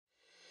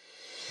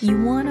You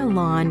want a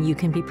lawn you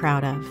can be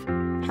proud of.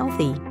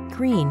 Healthy,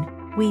 green,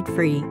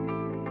 weed-free.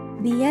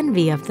 The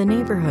envy of the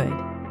neighborhood.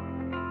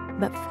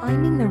 But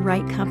finding the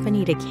right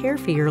company to care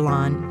for your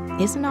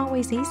lawn isn't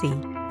always easy,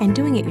 and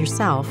doing it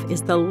yourself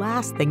is the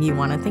last thing you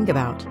want to think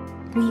about.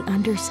 We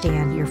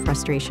understand your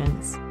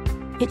frustrations.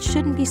 It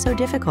shouldn't be so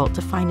difficult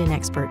to find an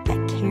expert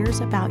that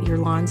cares about your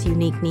lawn's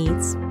unique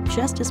needs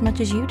just as much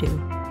as you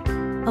do.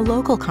 A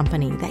local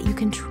company that you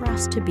can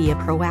trust to be a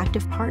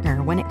proactive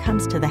partner when it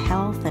comes to the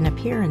health and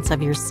appearance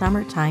of your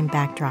summertime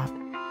backdrop.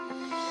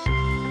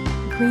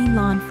 Green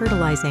Lawn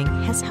Fertilizing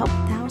has helped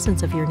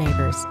thousands of your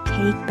neighbors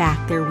take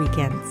back their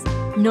weekends.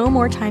 No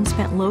more time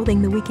spent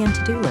loathing the weekend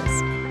to-do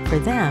list. For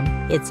them,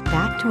 it's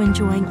back to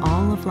enjoying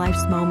all of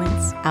life's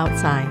moments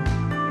outside.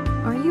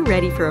 Are you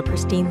ready for a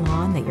pristine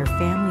lawn that your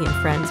family and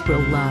friends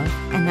will love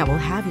and that will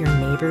have your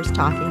neighbors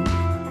talking?